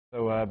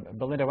So,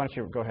 Belinda, why don't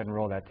you go ahead and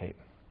roll that tape?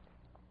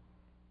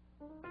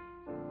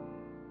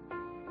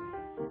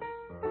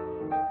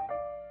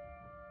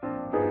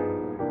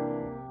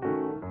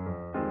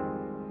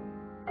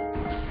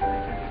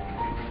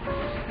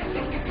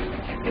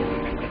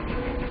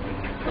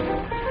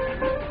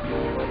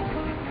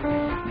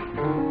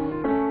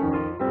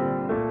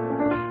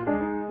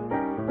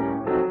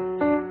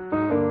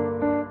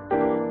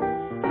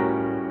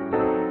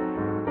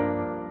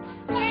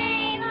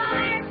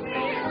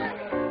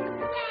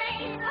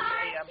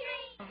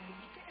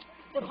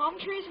 The palm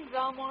trees in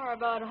Vallemar are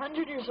about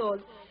 100 years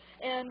old,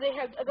 and they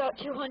have about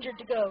 200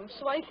 to go,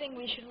 so I think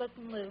we should let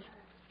them live.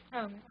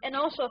 And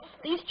also,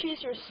 these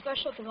trees are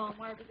special to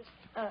Vallemar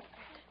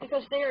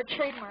because they are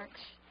trademarks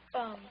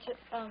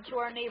to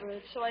our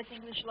neighborhood, so I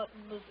think we should let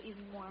them live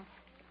even more.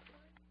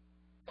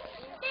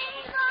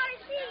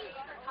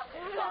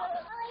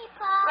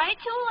 Write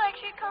to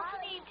electric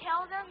company and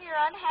tell them you're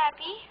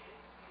unhappy.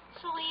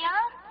 Selena,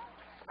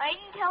 write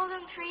and tell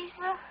them trees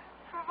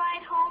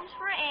provide homes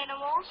for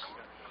animals.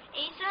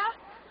 Asa,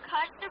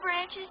 cut the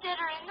branches that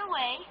are in the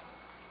way.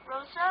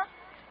 Rosa,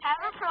 have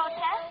a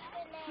protest.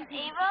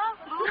 Ava,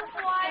 move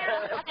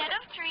wires instead of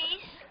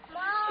trees.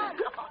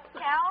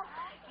 Cal,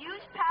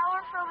 use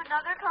power from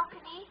another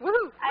company.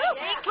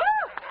 Isaac,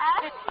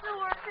 ask the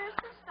workers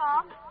to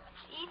stop.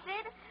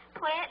 Ethan,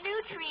 plant new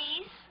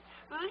trees.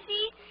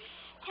 Ruthie,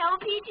 tell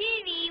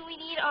PG&E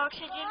we need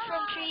oxygen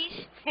from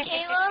trees.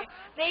 Kayla,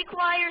 make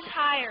wires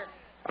higher.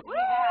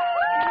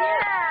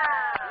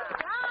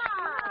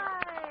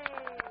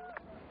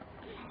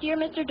 Dear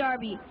Mr.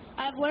 Darby,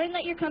 I have learned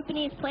that your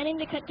company is planning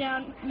to cut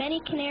down many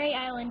Canary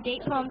Island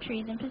date palm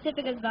trees in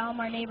Pacifica's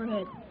Vallemar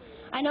neighborhood.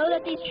 I know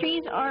that these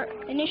trees are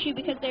an issue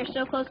because they are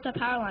so close to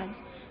power lines.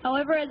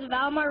 However, as a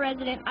Vallemar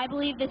resident, I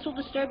believe this will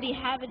disturb the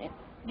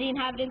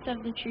inhabitants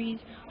of the trees,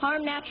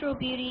 harm natural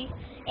beauty,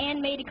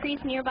 and may decrease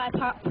nearby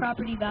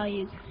property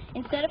values.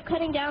 Instead of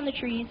cutting down the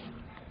trees,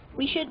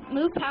 we should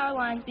move power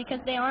lines because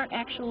they aren't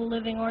actual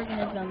living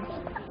organisms.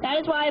 That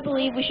is why I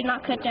believe we should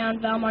not cut down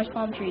Vallemar's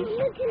palm trees.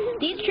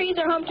 These trees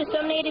are home to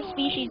some native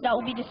species that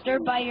will be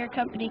disturbed by your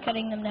company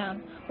cutting them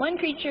down. One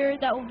creature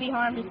that will be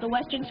harmed is the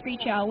western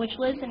screech owl, which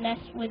lives and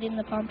nests within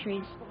the palm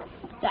trees.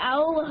 The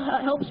owl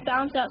helps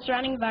balance out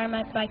surrounding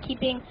environment by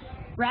keeping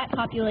rat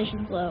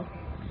populations low.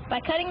 By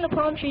cutting the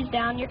palm trees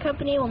down, your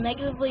company will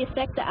negatively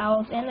affect the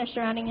owls and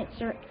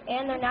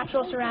their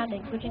natural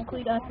surroundings, which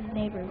include us as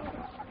neighbors.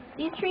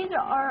 These trees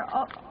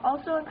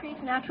also increase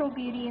natural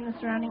beauty in the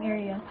surrounding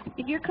area.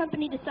 If your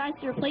company decides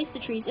to replace the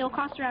trees, it will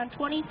cost around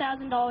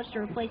 $20,000 to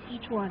replace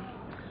each one.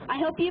 I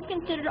hope you've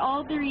considered all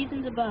of the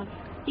reasons above.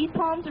 These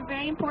palms are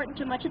very important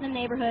to much of the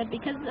neighborhood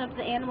because of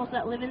the animals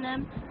that live in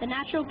them, the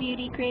natural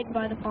beauty created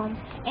by the palms,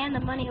 and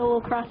the money it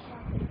will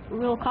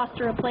cost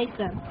to replace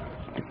them.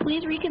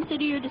 Please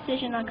reconsider your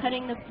decision on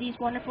cutting these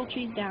wonderful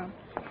trees down.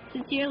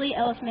 Sincerely,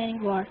 Ellis Manning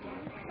Vlar.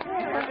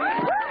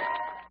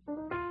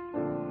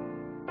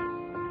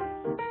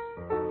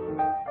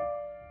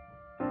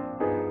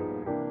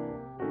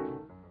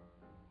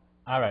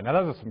 All right, now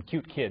those are some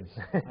cute kids,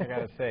 I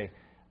gotta say.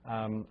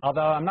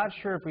 Although I'm not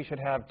sure if we should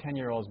have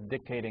 10-year-olds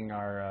dictating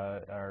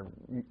our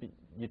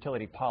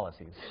utility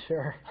policies.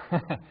 Sure.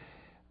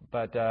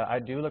 But I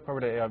do look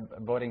forward to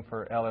voting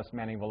for Ellis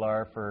Manning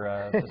Villar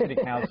for the city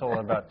council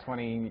about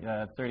 20,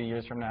 30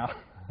 years from now.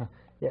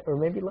 Yeah, or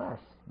maybe less.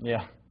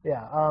 Yeah.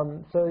 Yeah.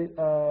 So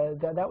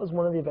that was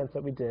one of the events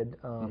that we did.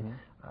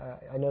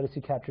 I noticed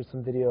you captured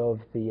some video of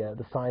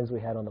the signs we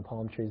had on the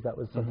palm trees. That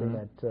was something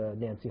that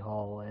Nancy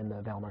Hall and the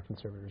Vallemar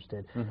Conservators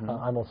did.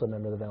 I'm also a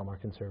member of the Vallemar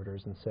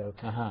Conservators, and so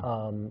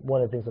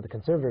one of the things that the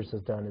Conservators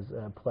has done is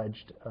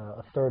pledged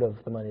a third of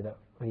the money that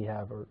we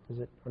have, or is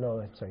it? Or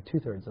no, sorry,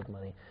 2/3 of the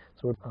money.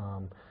 So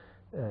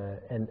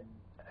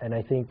and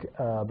I think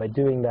by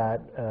doing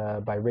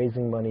that, by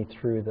raising money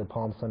through the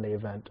Palm Sunday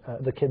event,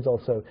 the kids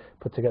also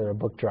put together a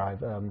book drive.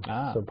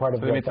 So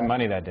they made some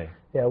money that day.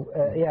 Yeah,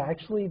 yeah.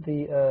 Actually,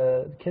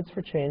 the Kids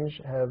for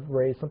Change have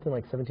raised something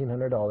like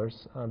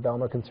 $1,700.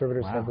 Vallemar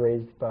Conservators have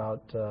raised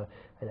about,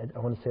 I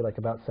want to say like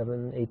about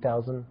 $7,000,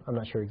 $8,000. I'm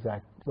not sure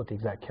what the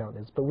exact count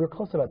is, but we're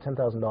close to about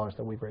 $10,000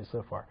 that we've raised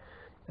so far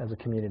as a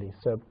community.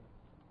 So.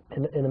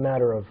 In a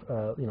matter of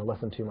less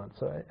than 2 months,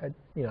 so I'd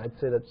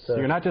say that. So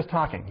you're not just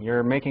talking;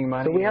 you're making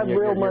money. So we have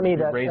real money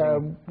that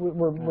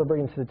we're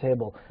bringing to the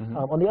table.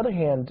 On the other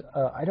hand,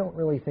 I don't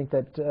really think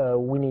that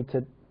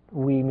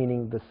we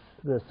meaning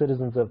the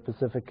citizens of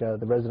Pacifica,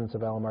 the residents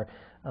of Vallemar,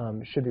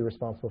 should be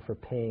responsible for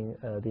paying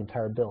the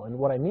entire bill. And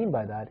what I mean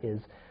by that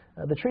is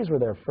the trees were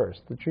there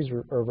first. The trees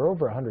were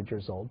over 100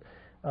 years old.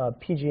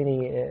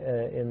 PG&E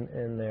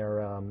in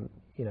their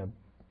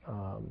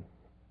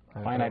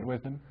finite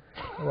wisdom.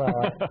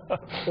 Well,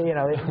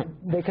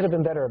 they could have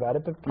been better about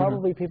it, but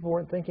probably people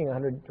weren't thinking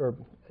 100 or,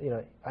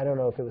 I don't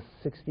know if it was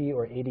 60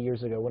 or 80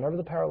 years ago. Whenever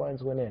the power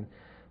lines went in,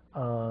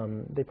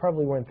 they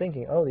probably weren't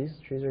thinking, oh, these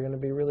trees are going to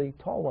be really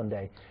tall one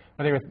day.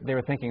 Well, they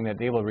were thinking that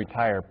they will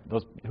retire.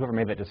 Whoever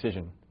made that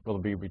decision will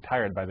be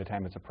retired by the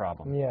time it's a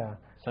problem. Yeah.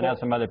 So now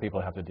some other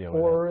people have to deal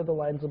with it. Or the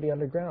lines will be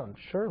underground.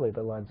 Surely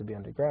the lines will be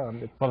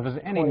underground. It's well, if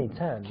there's any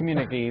 2010.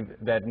 community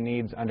that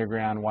needs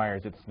underground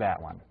wires, it's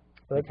that one.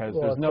 Because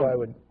well, there's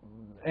no,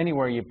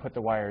 anywhere you put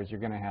the wires, you're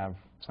going to have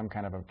some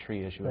kind of a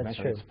tree issue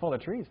eventually. True. It's full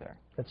of trees there.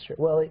 That's true.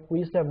 Well, we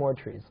used to have more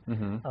trees.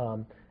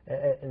 Mm-hmm.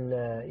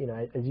 You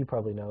know, as you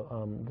probably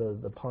know,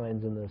 the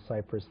pines and the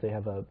cypress, they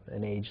have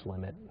an age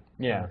limit.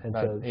 Yeah, and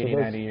about 80,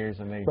 90 years,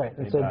 and they right.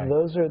 They and so die.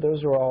 those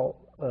are all.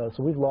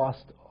 So we've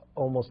lost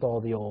almost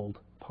all the old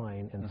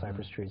pine and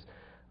cypress trees,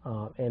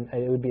 and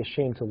it would be a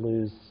shame to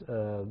lose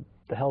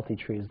the healthy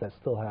trees that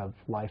still have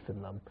life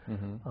in them.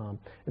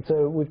 And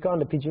so we've gone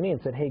to PG&E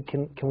and said, hey,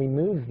 can we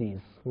move these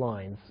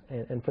lines?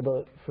 And for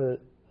the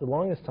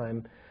longest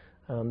time,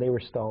 they were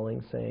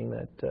stalling, saying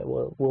that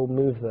well, we'll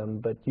move them,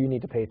 but you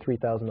need to pay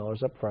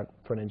 $3,000 up front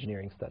for an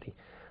engineering study.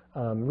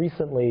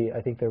 Recently,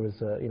 I think there was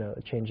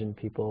a change in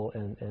people,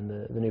 and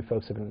the new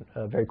folks have been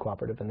very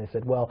cooperative, and they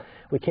said, well,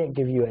 we can't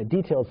give you a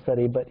detailed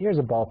study, but here's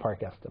a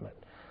ballpark estimate.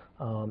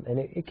 And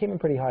it came in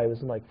pretty high. It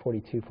was like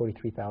 $42,000,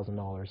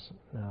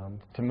 $43,000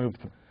 to move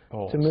the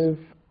poles. To move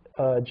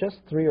just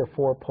 3 or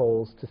 4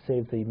 poles to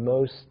save the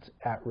most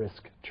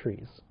at-risk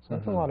trees. So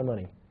that's a lot of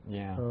money.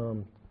 Yeah.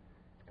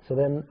 So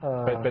then,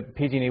 but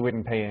PG&E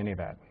wouldn't pay any of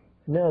that.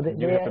 No,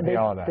 you have to pay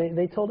all of that.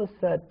 They told us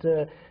that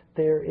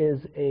there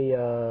is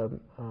a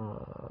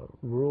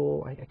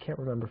rule. I can't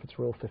remember if it's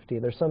Rule 50.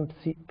 There's some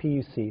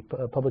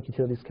PUC, Public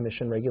Utilities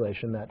Commission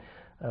regulation that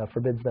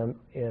forbids them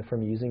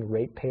from using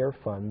ratepayer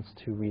funds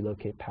to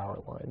relocate power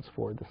lines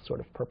for this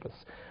sort of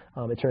purpose.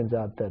 It turns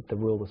out that the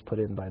rule was put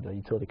in by the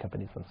utility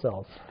companies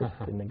themselves.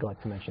 Didn't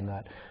neglect to mention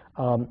that.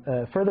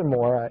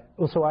 Furthermore,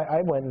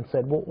 I went and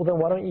said, well, then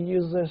why don't you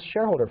use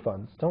shareholder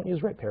funds? Don't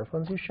use ratepayer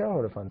funds, use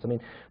shareholder funds. I mean,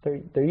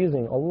 they're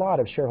using a lot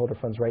of shareholder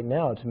funds right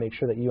now to make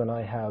sure that you and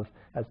I have,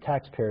 as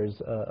taxpayers,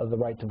 the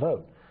right to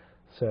vote.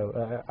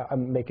 So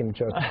I'm making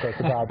jokes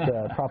about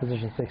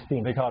Proposition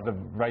 16. They call it the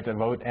Right to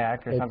Vote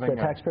Act or something? It's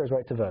the Taxpayers'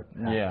 Right to Vote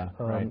Act. Yeah,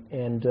 right.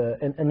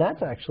 And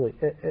that's actually,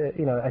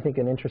 I think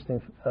an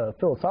interesting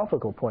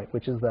philosophical point,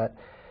 which is that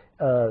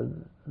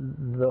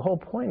the whole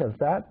point of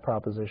that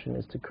proposition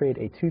is to create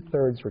a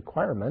 2/3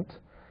 requirement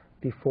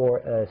before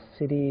a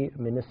city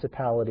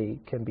municipality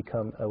can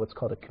become what's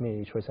called a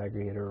community choice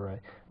aggregator or a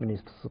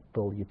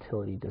municipal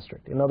utility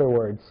district. In other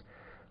words,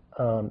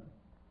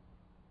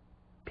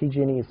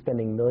 PG&E is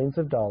spending millions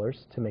of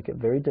dollars to make it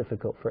very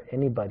difficult for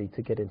anybody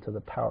to get into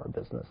the power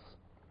business.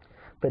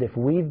 But if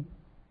the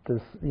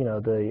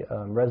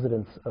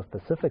residents of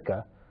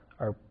Pacifica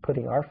are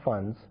putting our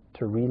funds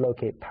to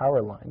relocate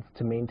power lines,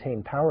 to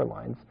maintain power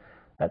lines,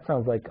 that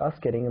sounds like us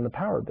getting in the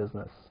power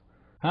business.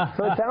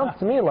 So it sounds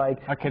to me like...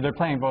 Okay, they're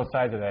playing both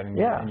sides of that in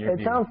your view.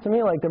 It sounds to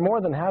me like they're more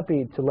than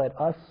happy to let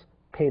us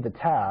pay the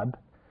tab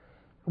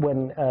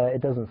when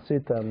it doesn't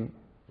suit them.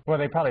 Well,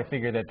 they probably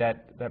figure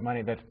that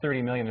money, that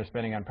 $30 million they're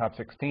spending on Prop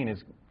 16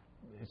 is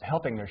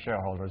helping their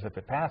shareholders if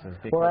it passes,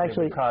 because it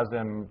would cause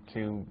them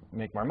to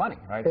make more money,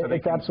 right? So they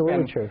can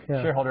absolutely spend true.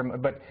 Yeah. Shareholder,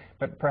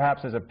 but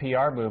perhaps as a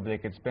PR move, they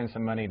could spend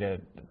some money to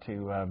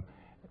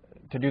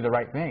do the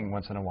right thing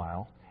once in a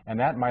while, and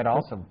that might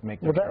also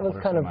make their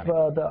shareholders some money.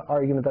 Well, that was kind of the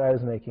argument that I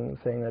was making,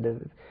 saying that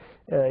if,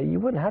 you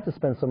wouldn't have to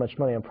spend so much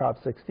money on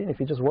Prop 16 if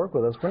you just work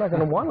with us. We're not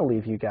going to want to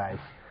leave you guys.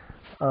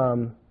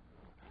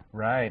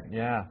 Right.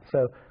 Yeah.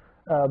 So,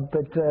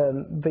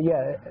 but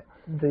yeah,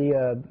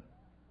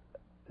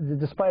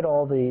 despite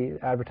all the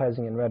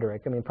advertising and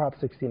rhetoric, I mean, Prop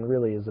 16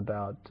 really is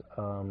about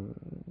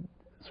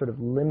sort of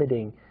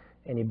limiting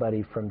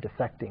anybody from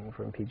defecting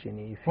from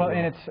PG&E. Well,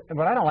 and it's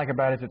what I don't like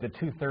about it is the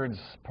 2/3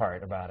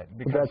 part about it.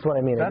 Because that's what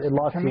I mean. It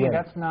locks to me, you in.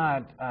 that's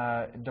not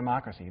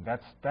democracy.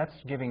 That's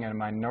giving a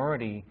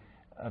minority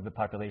of the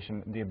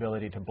population the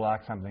ability to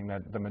block something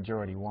that the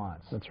majority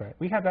wants. That's right.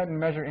 We have that in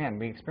Measure N.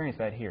 We experienced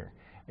that here.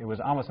 It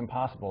was almost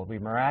impossible. We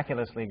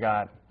miraculously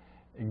got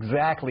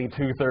exactly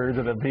 2/3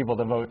 of the people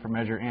to vote for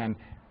Measure N.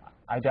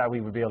 I doubt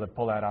we would be able to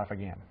pull that off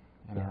again.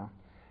 You know?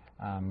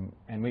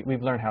 And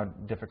we've learned how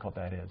difficult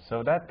that is.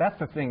 So that's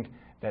the thing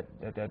that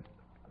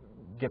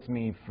gets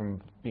me from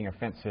being a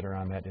fence sitter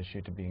on that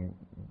issue to being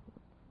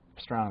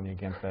strongly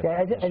against that. Yeah,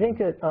 I think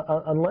that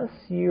unless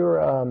you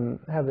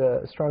have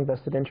a strong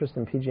vested interest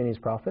in PG&E's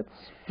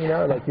profits,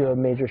 like you're a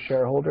major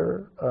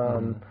shareholder,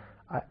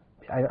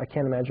 I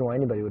can't imagine why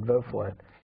anybody would vote for it.